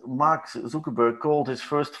 And Mark Zuckerberg called his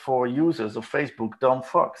first 4 users of Facebook dumb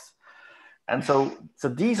fucks. And so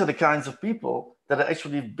these are the kinds of people that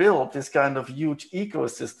actually built this kind of huge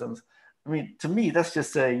ecosystems. I mean, to me, that's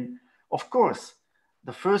just saying, of course,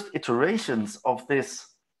 the first iterations of this,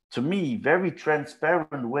 to me, very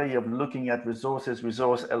transparent way of looking at resource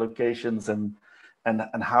allocations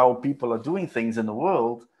and how people are doing things in the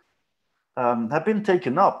world have been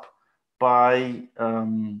taken up by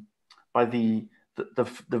the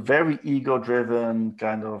very ego-driven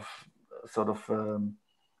kind of sort of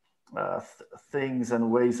things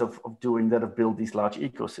and ways of doing that have built these large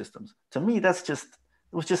ecosystems. To me, it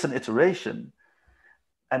was just an iteration.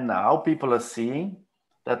 And now people are seeing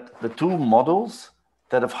that the 2 models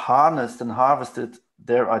that have harnessed and harvested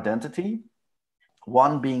their identity,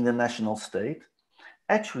 one being the national state,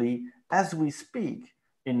 actually, as we speak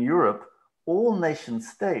in Europe, all nation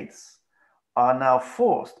states are now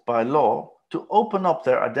forced by law to open up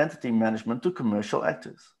their identity management to commercial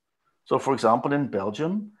actors. So, for example, in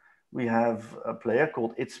Belgium, we have a player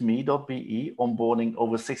called itsme.be onboarding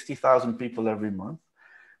over 60,000 people every month,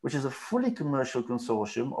 which is a fully commercial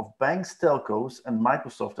consortium of banks, telcos, and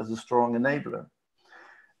Microsoft as a strong enabler.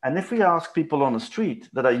 And if we ask people on the street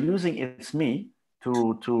that are using itsme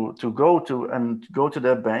to go to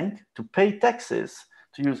their bank, to pay taxes,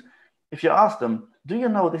 if you ask them, do you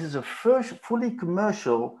know this is a first fully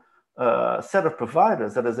commercial set of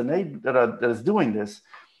providers that is doing this?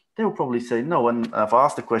 They will probably say no. And I've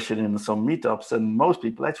asked the question in some meetups, and most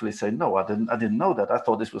people actually say, no, I didn't know that. I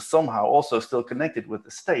thought this was somehow also still connected with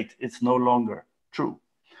the state. It's no longer true.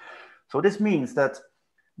 So this means that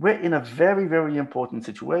we're in a very, very important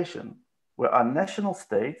situation where our national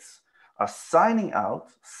states are signing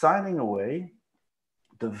away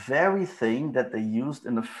the very thing that they used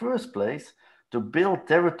in the first place to build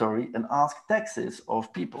territory and ask taxes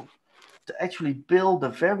of people, to actually build the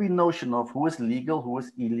very notion of who is legal, who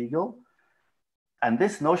is illegal. And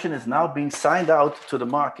this notion is now being signed out to the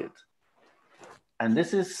market. And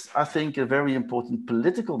this is, I think, a very important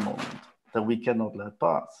political moment that we cannot let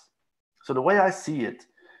pass. So the way I see it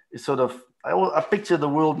is sort of, I picture the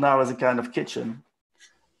world now as a kind of kitchen.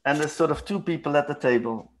 And there's sort of 2 people at the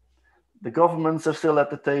table. the governments are still at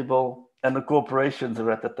the table, and the corporations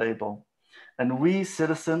are at the table. And we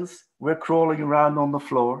citizens, we're crawling around on the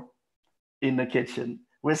floor in the kitchen.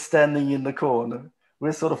 We're standing in the corner.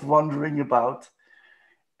 We're sort of wandering about,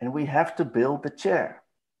 and we have to build the chair.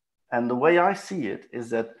 And the way I see it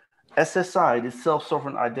is that SSI, this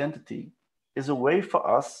self-sovereign identity, is a way for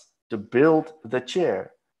us to build the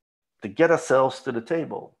chair, to get ourselves to the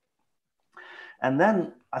table. And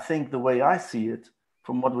then I think the way I see it,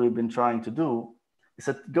 from what we've been trying to do, is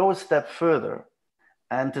to go a step further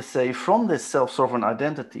and to say, from this self-sovereign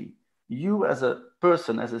identity, you as a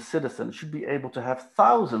person, as a citizen, should be able to have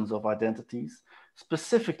thousands of identities,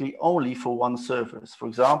 specifically only for one service. For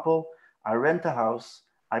example, I rent a house,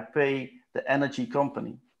 I pay the energy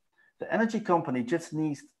company. The energy company just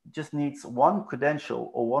needs one credential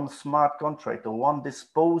or one smart contract or one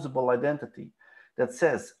disposable identity that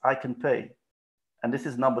says I can pay. And this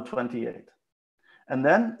is number 28. And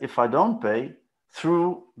then if I don't pay,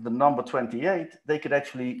 through the number 28, they could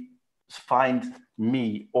actually find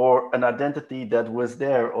me or an identity that was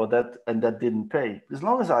there or that didn't pay. As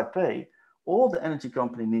long as I pay, all the energy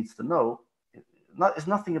company needs to know is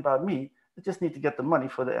nothing about me. They just need to get the money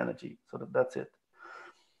for the energy. So that's it.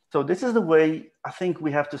 So this is the way I think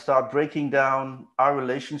we have to start breaking down our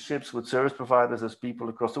relationships with service providers as people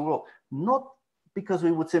across the world. Not because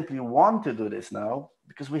we would simply want to do this now,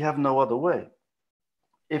 because we have no other way.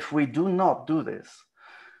 If we do not do this,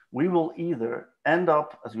 we will either end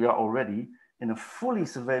up, as we are already, in a fully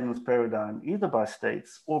surveillance paradigm, either by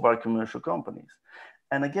states or by commercial companies.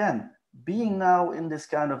 And again, being now in this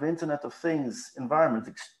kind of Internet of Things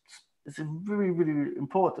environment is very, really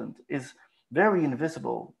important, is very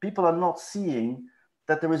invisible. People are not seeing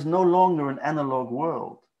that there is no longer an analog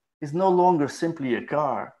world. It's no longer simply a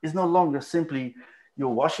car. It's no longer simply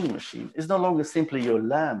your washing machine. It's no longer simply your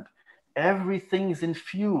lamp. Everything is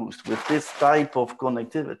infused with this type of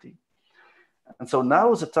connectivity. And so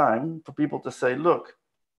now is the time for people to say, look,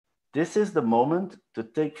 this is the moment to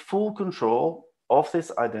take full control of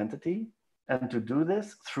this identity and to do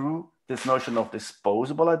this through this notion of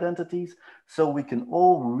disposable identities, so we can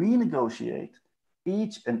all renegotiate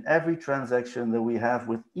each and every transaction that we have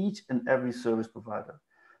with each and every service provider.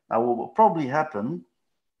 Now, what will probably happen,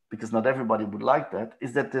 because not everybody would like that,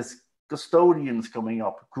 is that there's custodians coming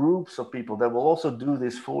up, groups of people that will also do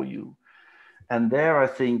this for you. And there, I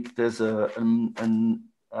think there's an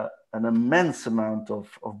immense amount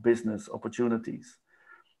of business opportunities.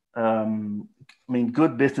 I mean,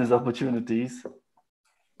 good business opportunities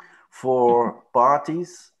for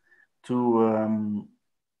parties to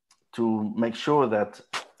make sure that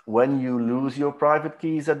when you lose your private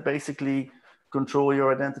keys that basically control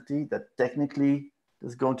your identity, that technically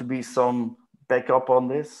there's going to be some backup on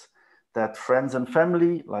this, that friends and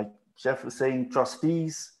family, like Jef was saying,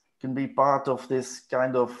 trustees can be part of this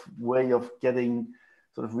kind of way of getting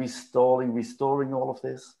sort of restoring all of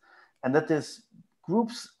this. And that there's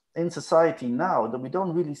groups in society now that we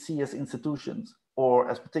don't really see as institutions or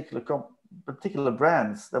as particular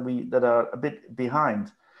brands that are a bit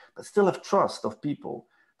behind, but still have trust of people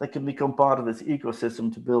that can become part of this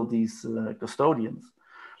ecosystem to build these custodians.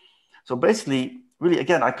 So basically, really,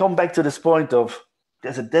 again, I come back to this point of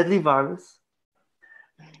there's a deadly virus.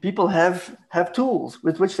 People have tools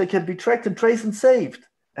with which they can be tracked and traced and saved,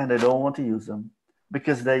 and they don't want to use them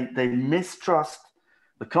because they mistrust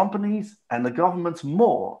the companies and the governments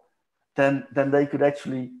more than they could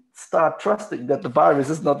actually start trusting that the virus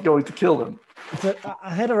is not going to kill them. So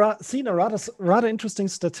I had seen a rather interesting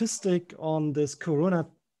statistic on this Corona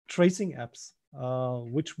tracing apps,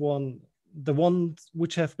 the ones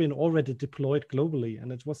which have been already deployed globally.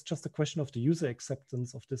 And it was just a question of the user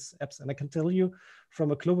acceptance of these apps. And I can tell you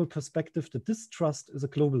from a global perspective, the distrust is a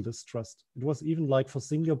global distrust. It was even like for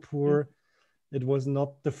Singapore, it was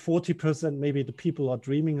not the 40% maybe the people are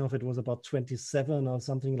dreaming of. It was about 27 or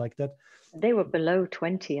something like that. They were below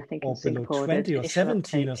 20, I think, in Singapore. 20 or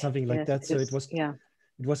 17 or something like that. So it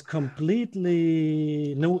was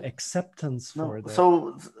completely no acceptance for that.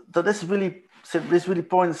 So this really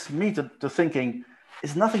points me to thinking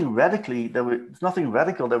it's nothing radical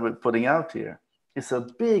that we're putting out here. It's a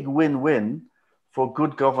big win-win for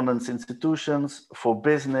good governance institutions, for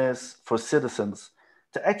business, for citizens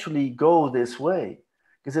to actually go this way,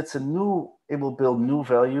 because it will build new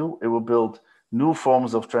value, it will build new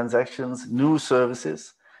forms of transactions, new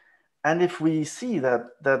services. And if we see that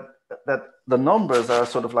the numbers are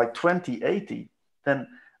sort of like 20/80, then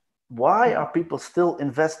why are people still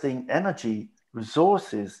investing energy,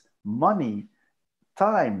 resources, money,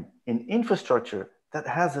 time in infrastructure that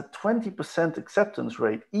has a 20% acceptance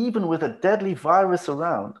rate, even with a deadly virus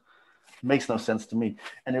around? makes no sense to me.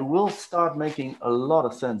 And it will start making a lot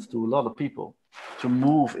of sense to a lot of people to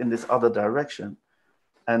move in this other direction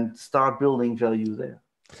and start building value there.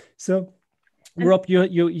 So, Rob,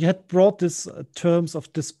 you had brought this terms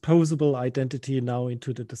of disposable identity now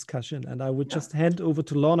into the discussion, and I would just hand over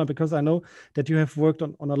to Lorna, because I know that you have worked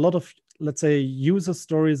on a lot of, let's say, user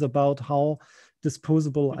stories about how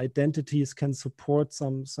disposable identities can support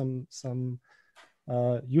some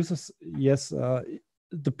users. Yes,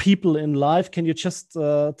 the people in life. Can you just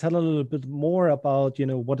tell a little bit more about,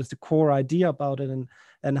 what is the core idea about it,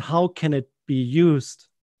 and how can it be used?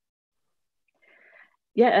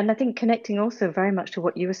 Yeah, and I think connecting also very much to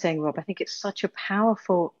what you were saying, Rob, I think it's such a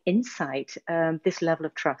powerful insight, this level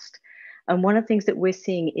of trust. And one of the things that we're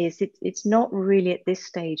seeing is it's not really at this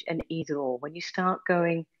stage an either or. When you start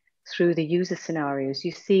going through the user scenarios,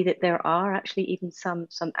 you see that there are actually even some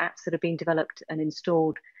apps that are being developed and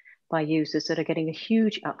installed by users that are getting a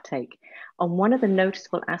huge uptake. And one of the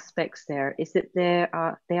noticeable aspects there is that they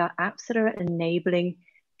are apps that are enabling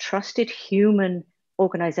trusted human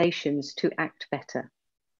organizations to act better.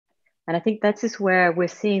 And I think that's just where we're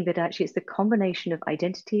seeing that actually it's the combination of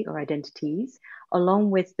identity or identities, along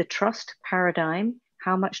with the trust paradigm,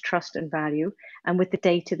 how much trust and value, and with the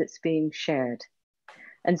data that's being shared.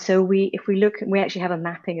 And so if we look, we actually have a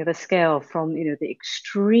mapping of a scale from the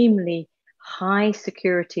extremely high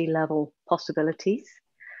security level possibilities,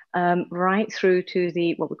 right through to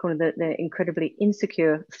what we call the incredibly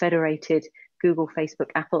insecure federated Google, Facebook,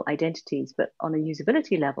 Apple identities. But on a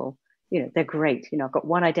usability level, they're great. I've got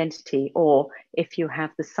one identity, or if you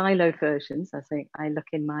have the siloed versions, I look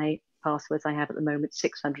in my passwords, I have at the moment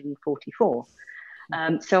 644.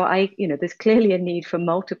 So there's clearly a need for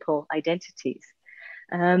multiple identities.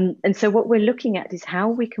 And so what we're looking at is how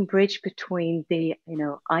we can bridge between the,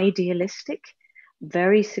 idealistic,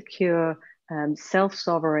 very secure,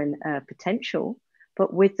 self-sovereign potential,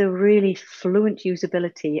 but with the really fluent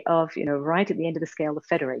usability of, right at the end of the scale, the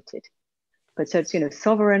federated. But so it's,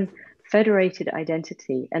 sovereign, federated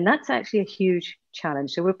identity. And that's actually a huge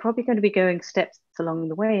challenge. So we're probably going to be going steps along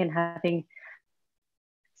the way and having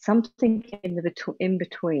something in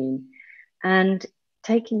between, and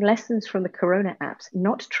taking lessons from the Corona apps,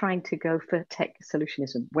 not trying to go for tech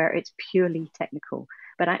solutionism where it's purely technical,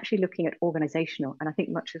 but actually looking at organizational. And I think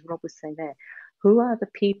much as Rob was saying there, who are the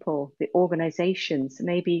people, the organizations,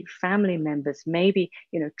 maybe family members, maybe,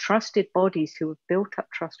 trusted bodies who have built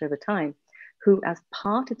up trust over time, who as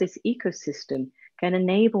part of this ecosystem can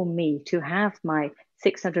enable me to have my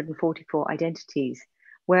 644 identities,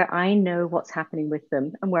 where I know what's happening with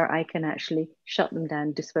them and where I can actually shut them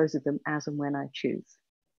down, dispose of them as and when I choose.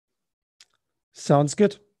 Sounds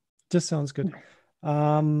good. This sounds good.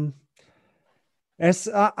 We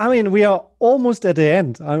are almost at the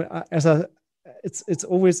end. It's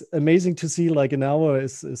always amazing to see like an hour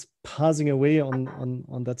is passing away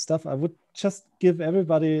on that stuff. I would just give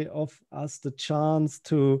everybody of us the chance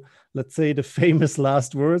to, let's say, the famous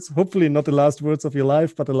last words. Hopefully not the last words of your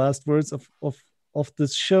life, but the last words of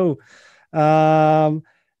this show. And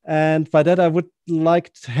by that, I would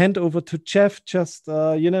like to hand over to Jef. Just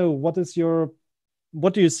what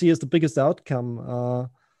do you see as the biggest outcome?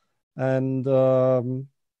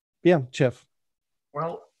 Jef.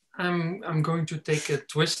 Well, I'm going to take a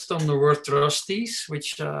twist on the word trustees,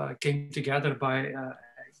 which came together by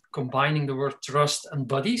combining the word trust and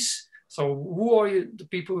buddies. So who are you, the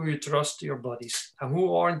people who you trust, your buddies, and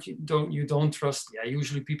who aren't you don't trust? Yeah,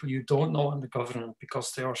 usually people you don't know in the government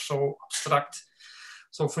because they are so abstract.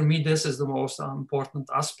 So for me, this is the most important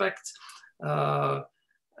aspect,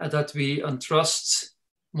 that we entrust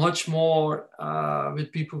much more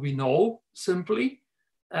with people we know simply.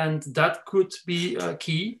 And that could be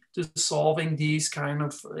key to solving these kind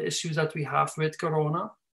of issues that we have with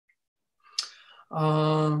Corona.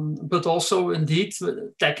 But also indeed,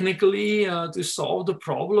 technically to solve the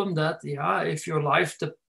problem that, if your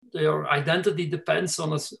identity depends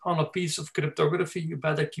on a piece of cryptography, you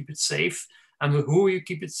better keep it safe. And with who you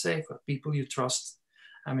keep it safe? With people you trust.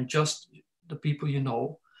 Just the people you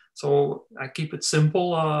know. So I keep it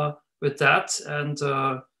simple with that. And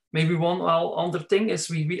maybe one other thing is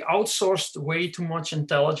we outsourced way too much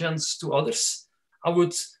intelligence to others. I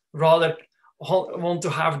would rather want to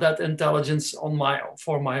have that intelligence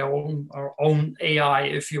for our own AI,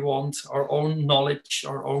 if you want, our own knowledge,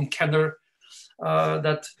 our own kenner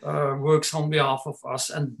that works on behalf of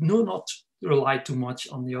us, and not rely too much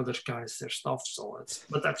on the other guys, their stuff.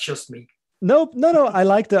 But that's just me. No. I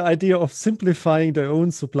like the idea of simplifying their own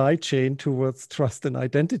supply chain towards trust and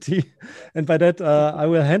identity. And by that, I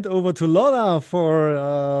will hand over to Lorna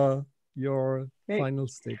for your final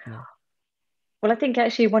statement. Well, I think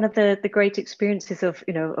actually one of the great experiences of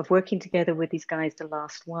of working together with these guys the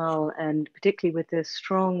last while, and particularly with the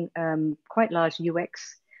strong, quite large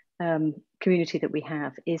UX community that we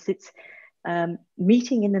have, is it's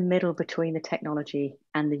meeting in the middle between the technology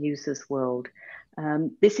and the user's world.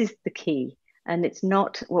 This is the key. And it's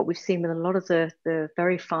not what we've seen with a lot of the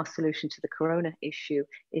very fast solution to the corona issue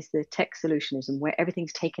is the tech solutionism, where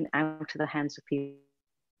everything's taken out of the hands of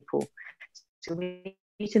people. So we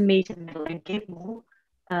need to meet in the middle and give more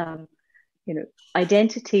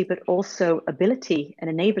identity, but also ability and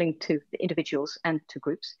enabling to the individuals and to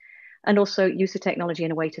groups, and also use the technology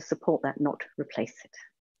in a way to support that, not replace it.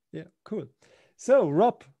 Yeah, cool. So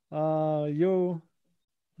Rob, the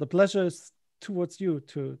pleasure is towards you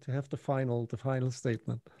to have the final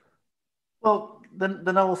statement. Well,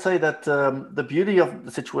 then I will say that the beauty of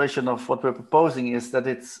the situation of what we're proposing is that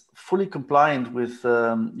it's fully compliant with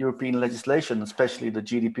European legislation, especially the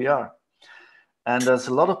GDPR. And there's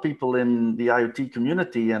a lot of people in the IoT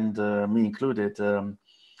community, and me included,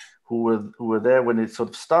 who were there when it sort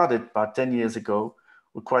of started about 10 years ago,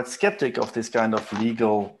 were quite skeptic of this kind of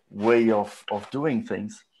legal way of doing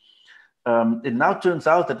things. It now turns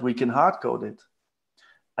out that we can hard code it.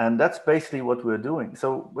 And that's basically what we're doing.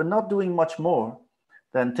 So we're not doing much more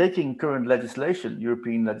than taking current legislation,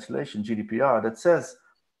 European legislation, GDPR, that says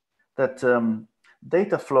that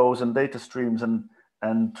data flows and data streams and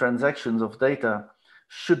transactions of data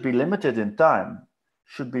should be limited in time,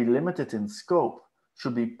 should be limited in scope,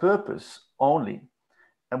 should be purpose only.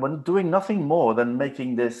 And we're doing nothing more than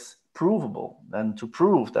making this provable and to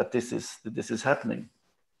prove that this is happening.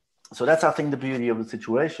 So that's, I think, the beauty of the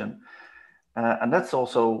situation. And that's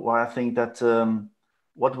also why I think that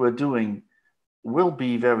what we're doing will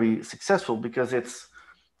be very successful, because it's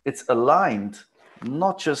aligned,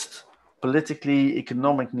 not just politically,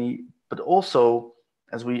 economically, but also,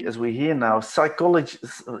 as we hear now, psychology,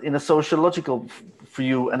 in a sociological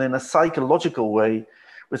view and in a psychological way,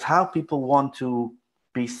 with how people want to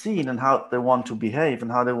be seen and how they want to behave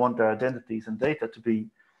and how they want their identities and data to be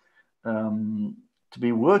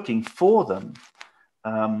working for them,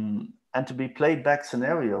 and to be played back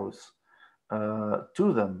scenarios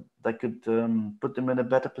to them that could put them in a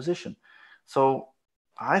better position. So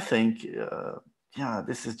I think,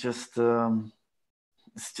 this is just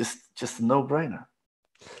it's just a no-brainer.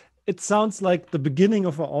 It sounds like the beginning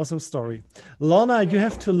of an awesome story. Lorna, you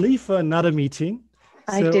have to leave for another meeting.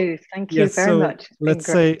 I do. Thank you very much. Let's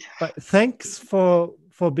say thanks for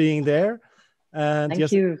being there, and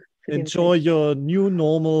thank you. Enjoy your new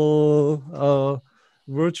normal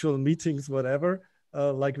virtual meetings, whatever,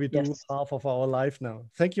 like we do half of our life now.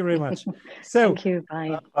 Thank you very much. So thank you.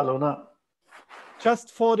 Bye. Lorna.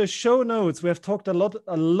 Just for the show notes, we have talked a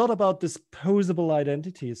lot about disposable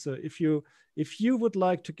identities. So if you would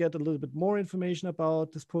like to get a little bit more information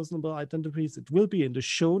about disposable identities, it will be in the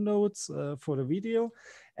show notes for the video.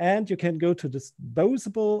 And you can go to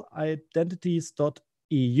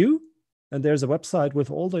disposableidentities.eu. And there's a website with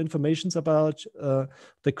all the information about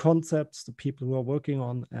the concepts, the people who are working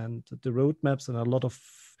on, and the roadmaps, and a lot of,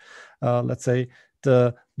 let's say,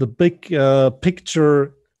 the big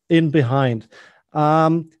picture in behind.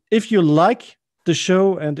 If you like the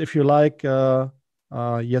show, and if you like our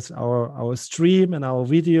stream and our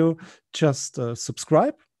video, just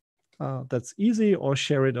subscribe. That's easy, or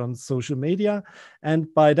share it on social media. And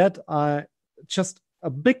by that, just a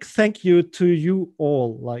big thank you to you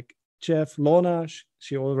all, like Jef, Lorna,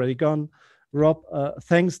 she already gone. Rob,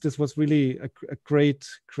 thanks. This was really a great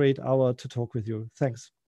hour to talk with you. Thanks.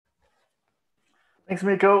 Thanks,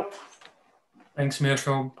 Mirko. Thanks,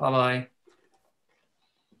 Mirko. Bye-bye.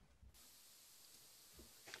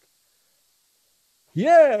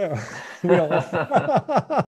 Yeah. We are off.